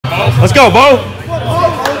Let's go, Bo.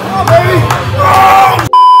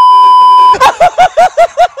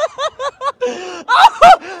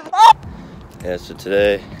 Yeah, so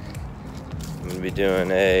today I'm gonna be doing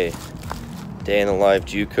a day in the life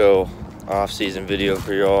JUCO off-season video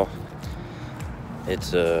for y'all.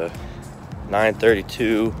 It's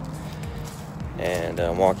 9:32 and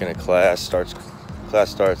I'm walking to class. Class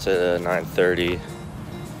starts at 9:30.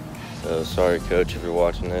 So sorry, coach, if you're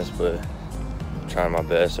watching this, but I'm trying my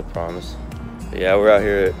best, I promise. But yeah, we're out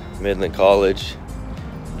here at Midland College,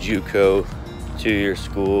 JUCO, 2-year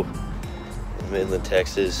school in Midland,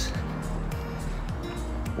 Texas,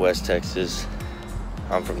 West Texas.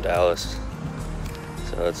 I'm from Dallas,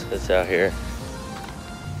 so it's out here.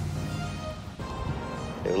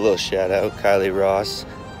 Give a little shout out, Kylie Ross.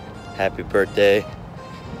 Happy birthday,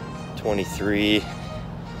 23,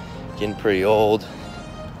 getting pretty old.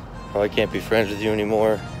 Probably can't be friends with you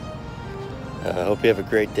anymore. I hope you have a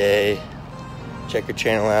great day. Check your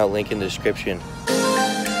channel out, link in the description.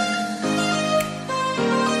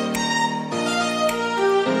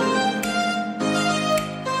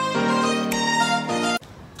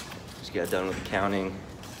 Just got done with accounting,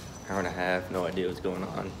 hour and a half, no idea what's going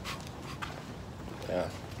on. Yeah,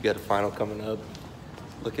 we got a final coming up.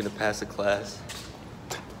 Looking to pass a class.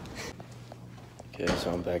 Okay,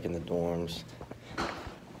 so I'm back in the dorms.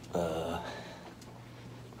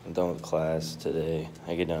 I'm done with class today.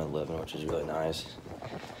 I get done at 11, which is really nice.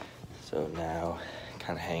 So now,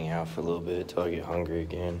 kind of hang out for a little bit until I get hungry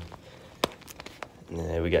again. And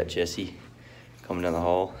then we got Jesse coming down the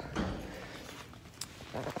hall.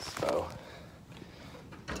 So,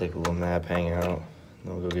 take a little nap, hang out,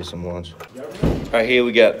 then we'll go get some lunch. Right here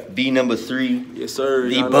we got B number 3. Yes, sir.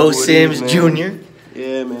 The Bo Sims Jr.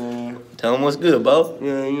 Yeah, man. Tell him what's good, Bo.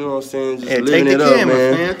 Yeah, you know what I'm saying? Just hey, living take the it camera,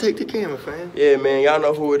 up, man. Take the camera, fam. Yeah, man. Y'all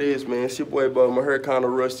know who it is, man. It's your boy, Bo. My hair kind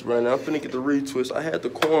of rusty right now. I'm finna get the retwist. I had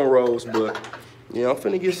the cornrows, but, yeah, I'm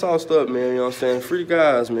finna get sauced up, man. You know what I'm saying? Free the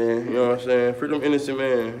guys, man. You know what I'm saying? Free them innocent,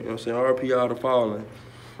 man. You know what I'm saying? RP all the fallen. You know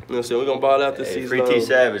what I'm saying? We're gonna ball out this season. Free T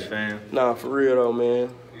Savage, fam. Nah, for real, though,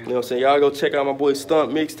 man. You know what I'm saying? Y'all go check out my boy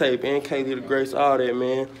Stump mixtape and Kaylee the Grace, all that,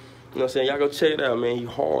 man. You know what I'm saying? Y'all go check it out, man. He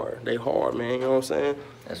hard. They hard, man. You know what I'm saying?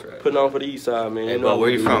 That's right. Putting on for the east side, man. Hey, you know Bo, where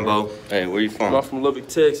you from, man. Bo? Hey, where you from? I'm from Lubbock,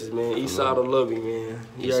 Texas, man. East side of Lubbock, man.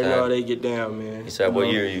 You already know how they get down, man. East side, what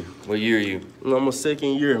year are you? What year are you? I'm a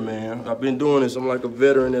second year, man. I've been doing this. I'm like a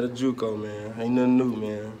veteran at a JUCO, man. Ain't nothing new,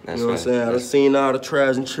 man. That's you know what I'm saying? I done seen all the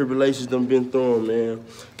trials and tribulations done been through, man.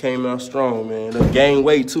 Came out strong, man. Done gained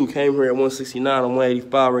weight, too. Came here at 169. I'm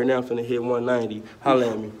 185 right now. Finna hit 190.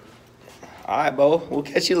 Holla at me. All right, Bo. We'll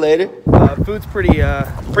catch you later. Food's pretty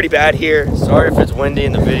bad here. Sorry if it's windy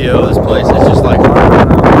in the video. This place is just like...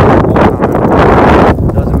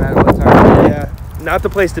 Doesn't matter what time. Yeah, not the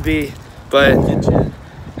place to be, but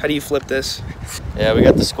how do you flip this? Yeah, we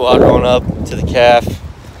got the squad rolling up to the calf.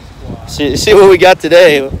 Wow. See what we got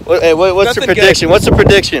today. What's the prediction? What's the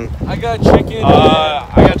prediction? I got chicken. I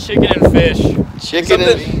got chicken and fish. Chicken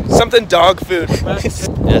something dog food.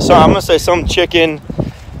 Yeah, so I'm gonna say some chicken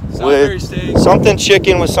with steak. something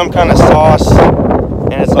chicken with some kind of sauce,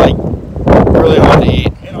 and it's like really hard to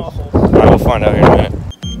eat. All right, we'll find out here in a minute.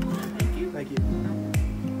 Thank you.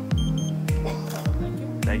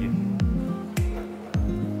 Thank you.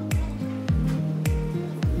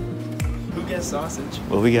 Who gets sausage?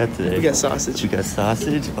 What we got today? We got sausage. We got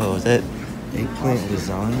sausage. Oh, is that eggplant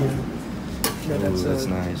lasagna? No, Ooh, that's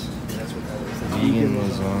nice. That's what that is. That's Vegan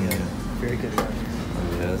lasagna. Very good. Oh,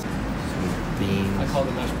 yeah. Some beans. I call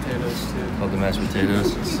them mashed potatoes too. Called the mashed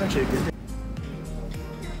potatoes. This is actually a good thing.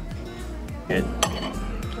 Good.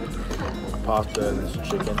 Pasta and this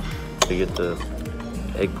chicken. We get the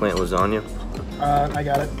eggplant lasagna. I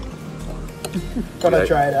got it. Thought I'd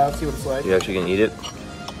try it out, see what it's like. You actually gonna eat it?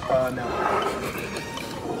 No.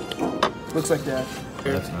 Looks like that.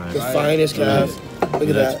 That's nice. The finest calf. Look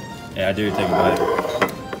at that. Yeah, I do take a bite.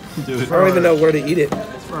 Do it. I don't even know where to eat it.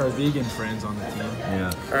 It's for our vegan friends on the team.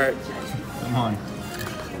 Yeah. All right. Come on.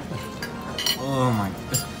 Oh my.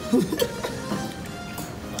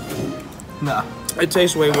 Nah. It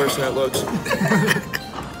tastes way worse than it looks.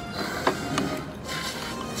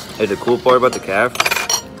 Hey, the cool part about the calf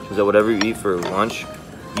is that whatever you eat for lunch,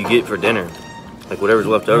 you get for dinner. Like whatever's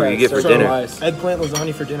left over, you get for dinner. Nice. Eggplant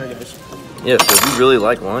lasagna for dinner, guys. Yeah, so if you really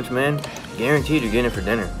like lunch, man, guaranteed you're getting it for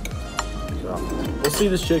dinner. So. We'll see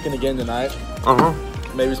this chicken again tonight. Uh-huh.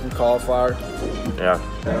 Maybe some cauliflower. Yeah.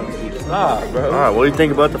 Nah, bro. All right, what do you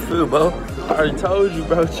think about the food, Bo? I already told you,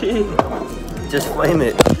 bro. Chill. Just flame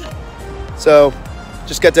it. So,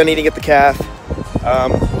 just got done eating at the calf.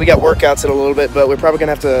 We got workouts in a little bit, but we're probably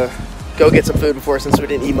gonna have to go get some food before since we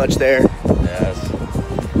didn't eat much there. Yeah, it's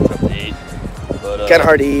tough to eat. But Kind of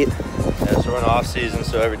hard to eat. Yeah, so we're in off season,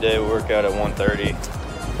 so every day we work out at 1:30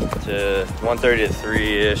 to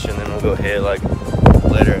 3-ish, and then we'll go hit like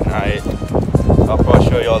later at night. I'll probably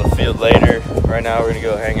show you all the field later. Right now we're gonna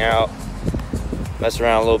go hang out, mess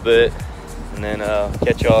around a little bit, and then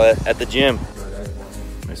catch y'all at the gym.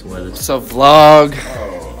 Nice weather. It's a vlog.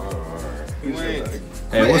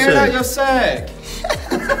 Hey, what's up? your sack.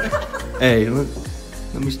 Hey, look.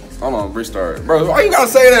 Let me. Hold on, restart. Bro, why you gotta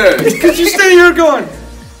say that? Cause you stay here going.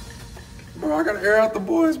 Bro, I gotta air out the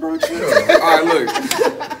boys, bro. Chill. Alright,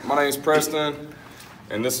 look. My name's Preston,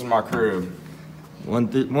 and this is my crib.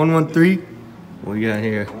 113. What we got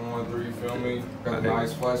here? 113, feel me? Got a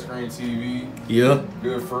nice flat screen TV. Yeah.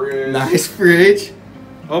 Good fridge. Nice fridge.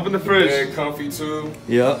 Open the fridge. Bed comfy too.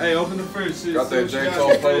 Yeah. Hey, open the fridge. See, Got that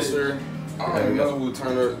JUCO poster. I don't know who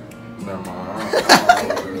turned it. Never mind.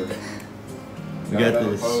 I don't know. We got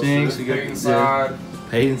the sinks. We got paint the side.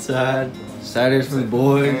 paint side. Saturdays for the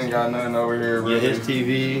boys. Ain't got nothing over here. Yeah, Really. his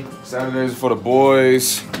TV. Saturdays for the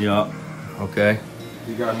boys. Yeah. Okay.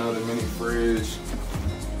 He got another mini fridge.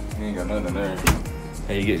 He ain't got nothing in there.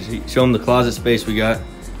 Hey, show them the closet space we got.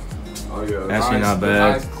 Oh yeah, Actually not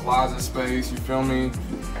bad. Nice closet space. You feel me?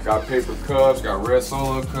 I got paper cups. Got red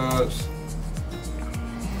Solo cups.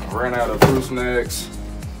 I ran out of fruit snacks.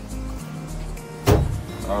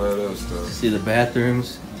 All that other stuff. See the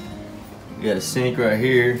bathrooms. We got a sink right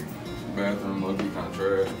here. Bathroom low-key kind of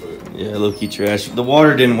trash, but Yeah, low-key trash. The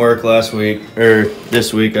water didn't work last week, or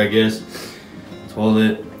this week, I guess.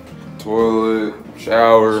 Toilet, toilet,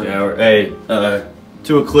 shower. shower. Hey,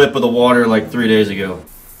 to a clip of the water like 3 days ago.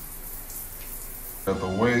 Got the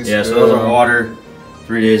waste. Yeah, so those are water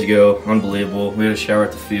 3 days ago. Unbelievable. We had a shower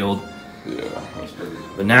at the field. Yeah, that's crazy.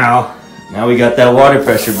 But now we got that water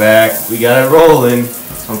pressure back. We got it rolling.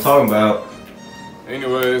 That's what I'm talking about.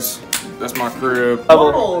 Anyways, that's my crib.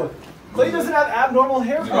 Normal. Clayton doesn't have abnormal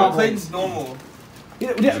hair problems. Clayton's normal.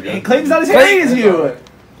 Clayton's not as hairy as you.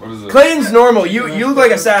 What is it? Clayton's normal. You look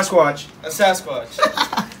like a Sasquatch. A Sasquatch.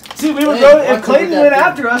 See, we would if Clayton went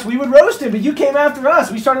after us, we would roast him, but you came after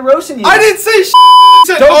us. We started roasting you. I didn't say shit.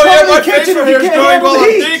 Don't Oh come yeah, in my the kitchen facial if hair you is can't going handle while the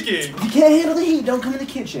I'm heat. thinking. If you can't handle the heat, don't come in the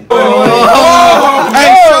kitchen. Hey,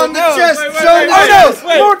 show him the chest. Show him the chest.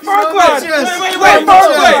 Lord Farquaad. Wait.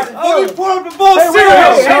 Let me pour up the bull Hey,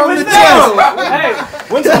 cereal. Hey,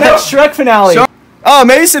 when's the next Shrek finale? Oh,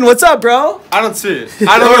 Mason, what's up, bro? I don't see it.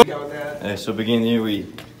 I don't know. Hey, so beginning of the year, we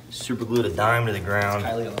super glued a dime to the ground.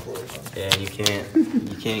 Yeah, you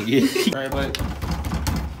can't get. Alright, but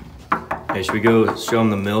Hey, should we go show them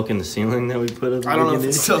the milk in the ceiling that we put up? I don't know if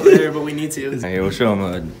it's still there, but we need to. Hey, we'll show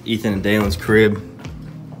them Ethan and Dalen's crib.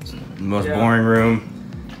 It's the most boring room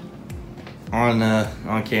on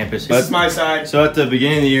campus. This is my side. So at the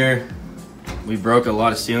beginning of the year, we broke a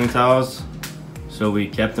lot of ceiling tiles. So we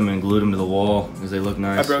kept them and glued them to the wall because they look I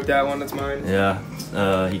nice. broke that one, that's mine. Yeah,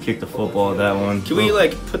 he kicked the football at that one. Can we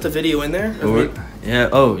like put the video in there? Yeah.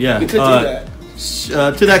 Oh yeah. We could do that.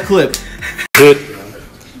 To that clip.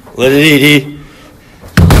 Let it eat.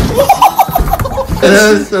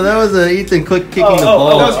 So that was Ethan kicking the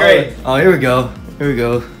ball. That was great. Oh, here we go. Here we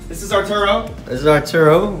go. This is Arturo. This is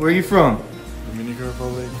Arturo. Where are you from? Dominican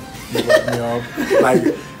Republic. He woke me up like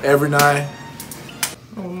every night.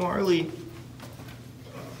 Oh, Marley.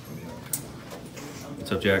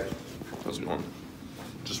 What's up, Jack? How's it going?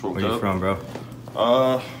 Just woke Where you up. from, bro?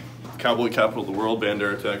 Cowboy capital of the world,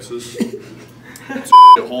 Bandera, Texas. It's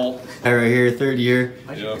a hole. Hey, right here, third year.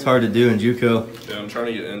 Yeah. It's hard to do in JUCO. Yeah, I'm trying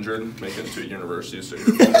to get injured, make it into a university, stay here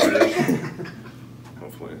for 4 years.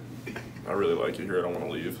 Hopefully. I really like it here, I don't want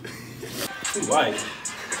to leave. Too white.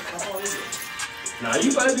 Nah,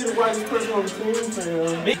 you better be the whitest person on the team,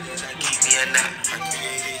 fam. Me.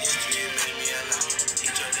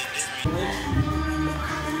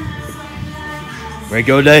 Ready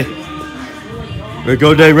go day? Ready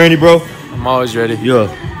go day, Randy, bro? I'm always ready. Yeah.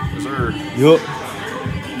 Yes, sir. Yup.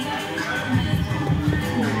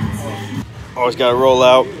 Always gotta roll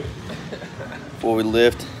out before we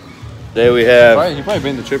lift. Today we have You probably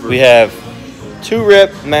been to Chipper. we have 2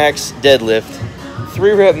 rep max deadlift,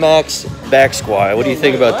 3 rep max back squat. What do you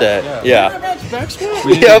think about that? Yeah.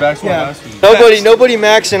 We did Yep. back squat last week. Nobody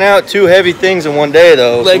maxing out 2 heavy things in one day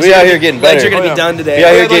though. So we out here getting better. Legs are gonna be done today. We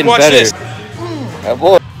out here getting watch better. this. Oh,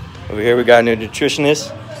 boy. Over here we got a new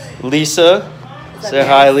nutritionist, Lisa. Say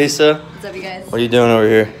hi, Lisa. What's up, you guys? What are you doing over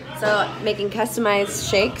here? So, making customized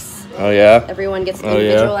shakes. Oh yeah. Everyone gets an Oh,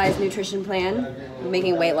 yeah. individualized nutrition plan. I'm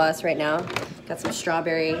making weight loss right now. Got some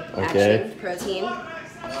strawberry action, protein,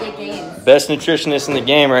 big gains. Best nutritionist in the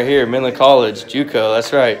game right here, Midland College, JUCO.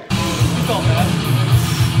 That's right. No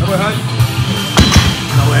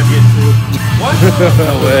way I'm getting through.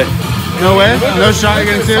 No way. No way? No shot you're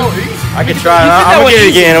getting two? I can try. I'm gonna get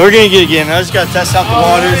it again. We're gonna get it again. I just gotta test out the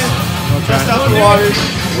waters. Test out the waters.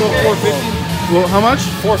 A little 450. Well, how much?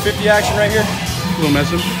 450 action right here. A little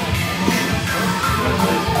messing.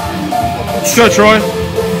 Good, Troy.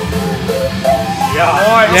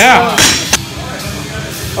 Yeah.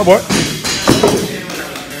 Oh, boy.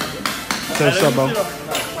 Say what's up, bro.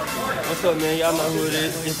 What's up, man? Y'all know who it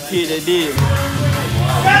is. It's the kid that did.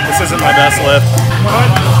 This isn't my best lift.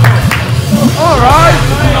 All right.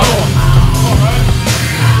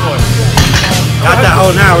 Got that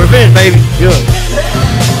hole now. Revenge, baby. Good.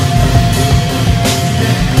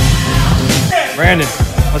 Brandon,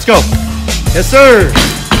 let's go. Yes, sir.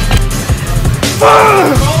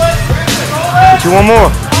 Get you one more.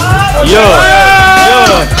 Yeah.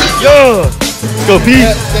 Let's go, Pete.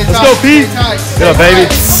 Let's go, Pete. Good, baby.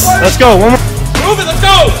 Let's go. One more. Move it, let's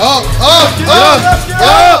go! Up.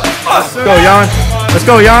 Let's go, Jan. Let's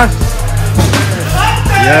go, Jan.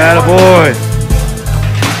 Yeah, the boy.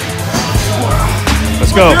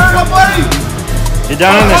 Let's go. Get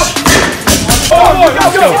down in this.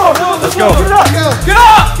 Let's go. Let's go. Get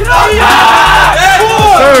up!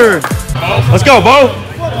 Yes, sir. Let's go, Bo.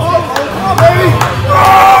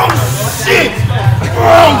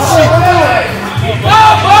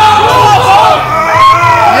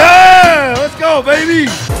 Yeah, let's go, baby.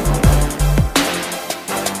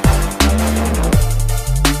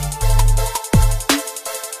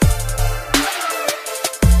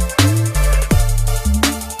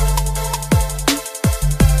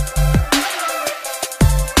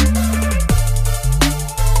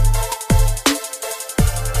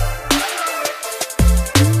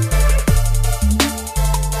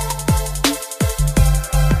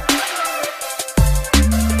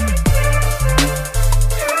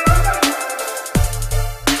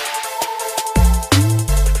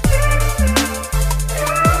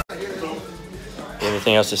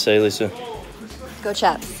 Anything else to say, Lisa? Go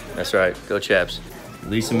Chaps. That's right. Go Chaps.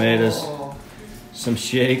 Lisa made us some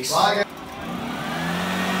shakes. There's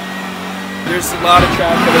a lot of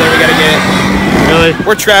trash over there we gotta get. Really?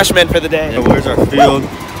 We're trash men for the day. Yeah, where's our field?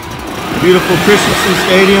 Beautiful Christensen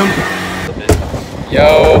Stadium.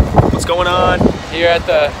 Yo, what's going on? Here at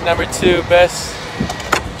the #2 best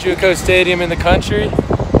JUCO stadium in the country.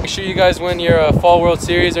 Make sure you guys win your Fall World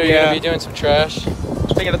Series, or you're gonna be doing some trash.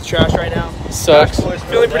 Thinking of the trash right now. Sucks.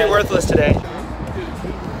 Feeling pretty worthless today.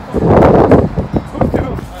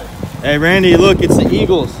 Hey, Randy, look, it's the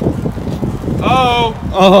Eagles.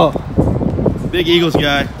 Oh, big Eagles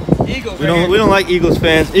guy. Eagles. We don't like Eagles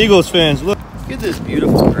fans. Eagles fans, look at this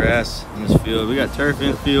beautiful grass in this field. We got turf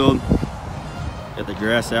infield. Got the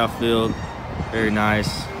grass outfield. Very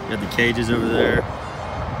nice. Got the cages over there.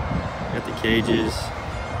 Got the cages.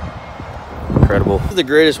 Incredible. This is the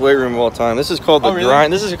greatest weight room of all time. This is called the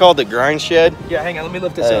grind. This is called the grind shed. Yeah, hang on, let me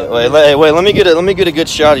lift this up. Wait, let me get a good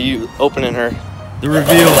shot of you opening her. The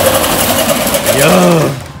reveal.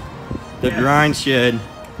 Yo. The grind shed.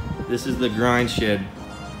 This is the grind shed.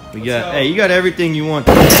 We got, hey, you got everything you want.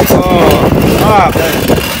 Oh, stop. That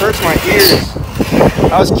hurts my ears.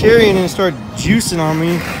 I was carrying and it started juicing on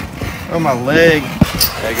me. Oh, my leg.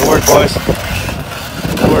 Hey, good work, boys.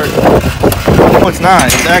 Good work. No, it's not.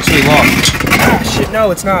 It's actually locked. Ah, shit,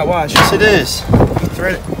 no, it's not. Watch. Yes, it is. You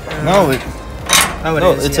thread it. No, it. Oh, it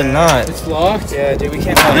No, is, it's yeah. a knot. It's locked? Yeah, dude, we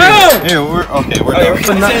can't. No! Here, we're okay. We're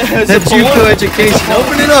done. That's JUCO education.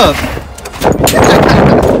 Open it up.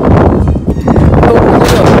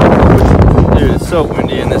 Dude, it's so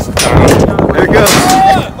windy in this town. There it goes.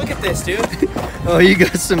 Oh, look at this, dude. Oh, you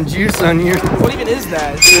got some juice on you. What even is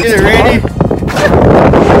that? Get it, Randy.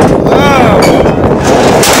 Oh.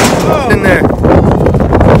 Oh. In there.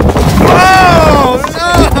 Oh,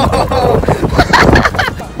 no.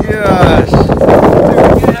 Gosh.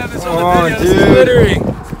 Come on, dude.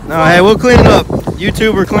 No, hey, we'll clean it up.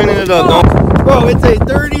 YouTube, we're cleaning it up. Don't. Bro, it's a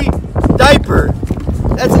dirty diaper.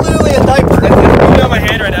 That's literally a diaper. That's on my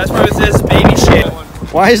hand right now. That's probably says baby shit.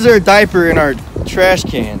 Why is there a diaper in our trash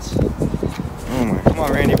cans? Oh my, come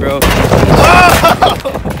on, Randy, bro.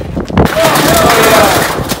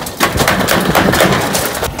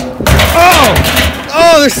 Oh!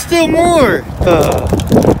 Oh, there's still more.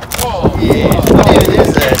 Yeah, what even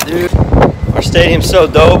is that, dude? Our stadium's so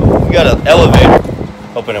dope. We got an elevator.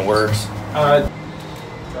 Hoping it works.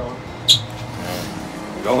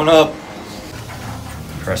 Going up.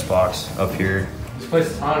 Press box up here. This place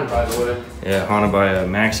is haunted, by the way. Yeah, haunted by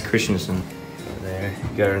Max Christensen. There,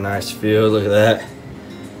 you got a nice field. Look at that.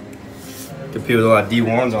 Compete with a lot of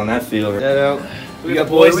D1s on that field. That out. We got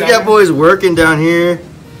boys working down here.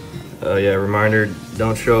 Oh yeah, reminder: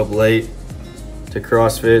 don't show up late. to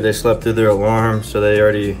CrossFit. They slept through their alarm, so they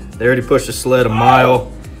already pushed the sled a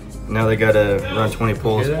mile. Now they gotta run 20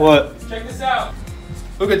 pulls. What? Check this out.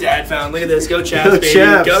 Look what Dad found. Look at this. Go Chaps, Go baby.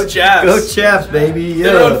 Chaps. Go Chaps. Go Chaps, baby. Yeah.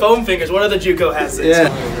 They're on foam fingers. What other JUCO has this? Yeah.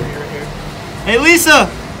 Hey, Lisa.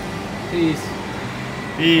 Peace.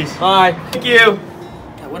 Peace. Bye. Thank you.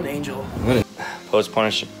 God, what an angel.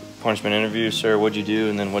 Post-punishment interview, sir. What'd you do,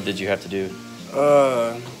 and then what did you have to do?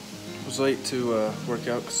 Was late to work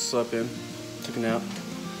out because I slept in. Took a nap.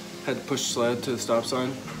 Had to push the sled to the stop sign.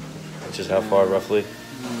 Which is how far, roughly?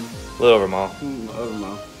 A little over a mile. Over a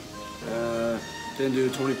mile. Didn't do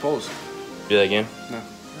 20 pulls. Do that again? No.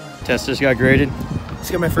 Test just got graded.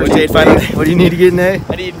 Just got my first A finally. What do you need to get an A?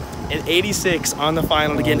 I need an 86 on the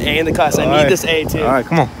final to get an A in the class. I need this A too. All right,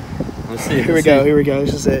 come on. Let's see. Here we go. Here we go.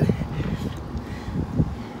 This is it.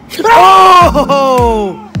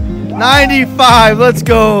 Oh! 95. Let's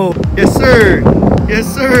go. Yes, sir. Yes,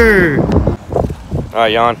 sir. All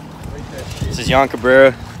right, Jan. This is Jan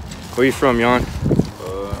Cabrera. Where you from, Jan?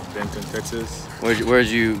 Benton, Texas. Where'd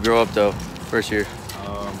you grow up, though? First year?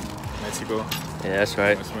 Mexico. Yeah, that's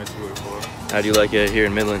right. That's Mexico before. How do you like it here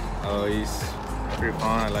in Midland? It's pretty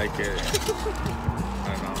fun. I like it. I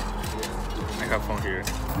don't know. I have fun here.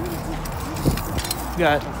 We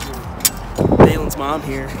got Dalen's mom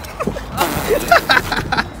here.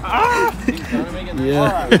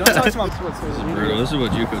 Yeah. Don't talk to mom. Brutal. This is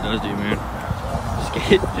what JUCO does to you, man.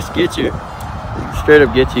 Just get you. Straight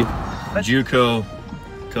up get you. JUCO,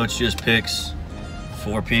 coach just picks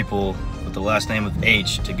 4 people with the last name of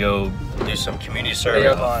H to go do some community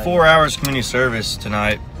service. 4 hours community service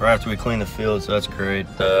tonight, right after we clean the field, so that's great.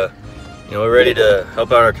 You know, we're ready to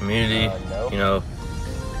help out our community, you know,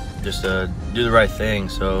 just do the right thing.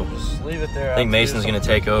 So Leave it there. I think Mason's gonna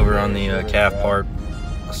take over on the calf part.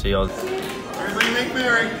 I'll see y'all. Everybody make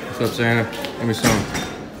merry. What's up, Santa? Give me some.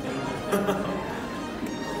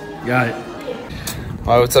 Got it.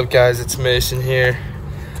 Alright, what's up guys? It's Mason here.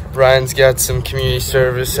 Ryan's got some community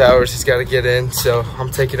service hours he's got to get in, so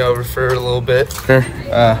I'm taking over for a little bit.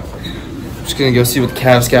 Just gonna go see what the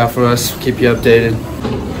calves got for us, keep you updated.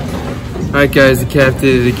 Alright guys, the calf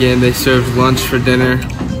did it again. They served lunch for dinner,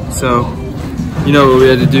 so you know what we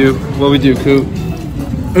had to do. What we do, Coop?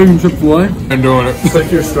 Chick-fil-A? I'm doing it.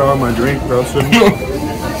 Take your straw in my drink, bro.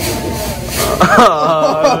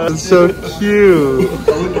 That's so cute.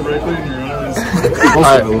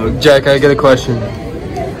 Alright, Jack, I got a question.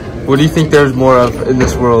 What do you think there's more of in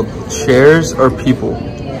this world? Chairs or people?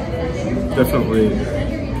 Definitely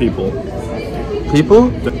people.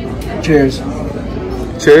 People? Cheers.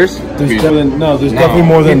 Chairs? There's definitely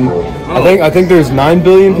more than. I think there's 9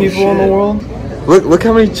 billion people in the world. Look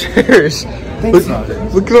how many chairs. Look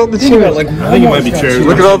at all the chairs. I think it might be chairs.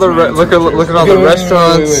 Look at all the look at all the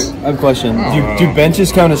restaurants. Wait. I have a question. Do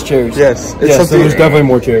benches count as chairs? Yes. Yes. So there's definitely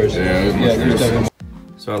more chairs. Yeah, there's definitely more.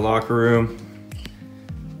 So our locker room,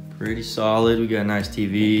 pretty solid. We got a nice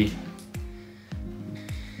TV.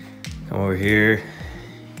 Come over here.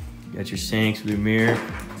 Got your sinks with your mirror.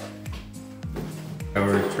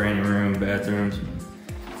 Our training room, bathrooms.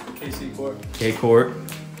 KC court. K court.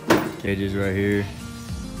 Cages right here.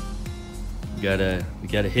 We got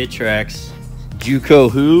a hit tracks.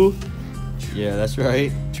 JUCO who? Yeah, that's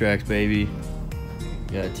right. Tracks, baby.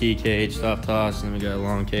 We got a T cage, stop toss, and then we got a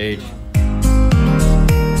long cage.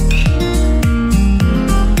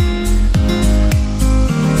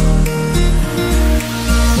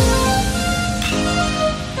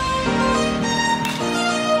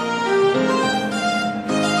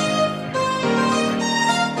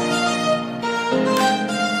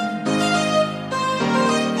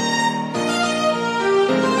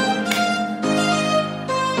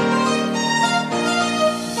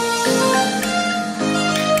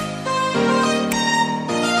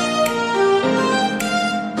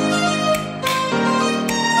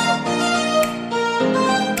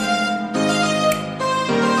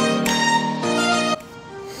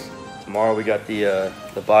 Tomorrow we got the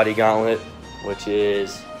body gauntlet, which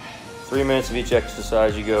is 3 minutes of each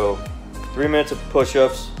exercise. You go 3 minutes of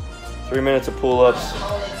push-ups, 3 minutes of pull-ups,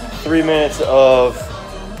 3 minutes of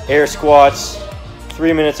air squats,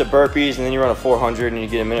 3 minutes of burpees, and then you run a 400 and you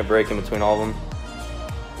get a minute break in between all of them.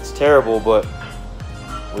 It's terrible, but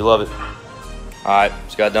we love it. All right,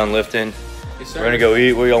 just got done lifting. Yes, We're gonna go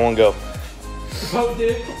eat. Where y'all wanna go?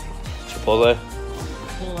 Chipotle. Chipotle?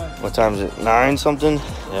 What time is it? 9 something?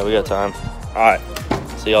 Yeah, we got time. All right,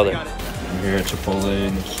 see y'all there. We're here at Chipotle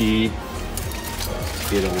in the Key.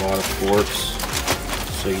 Get a lot of forks,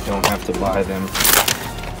 so you don't have to buy them.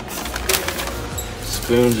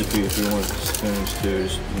 Spoons if you want spoons too,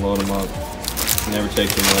 just load them up. Never take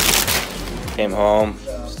too much. Came home,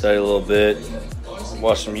 studied a little bit,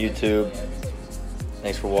 watch some YouTube.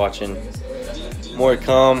 Thanks for watching. More to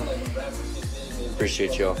come.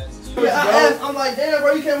 Appreciate y'all. I'm like, damn,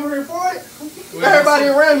 bro, you came over here for it? Everybody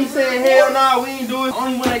around me saying, hell nah, we ain't do it.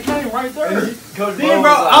 Only when they came right there. Then,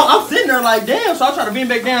 bro, I'm sitting there like, damn, so I try to bend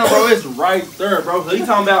back down, bro. It's right there, bro. So he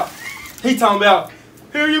talking about,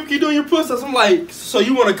 here you keep doing your push-ups. I'm like, so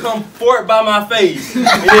you want to come for it by my face and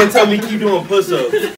then tell me keep doing push-ups?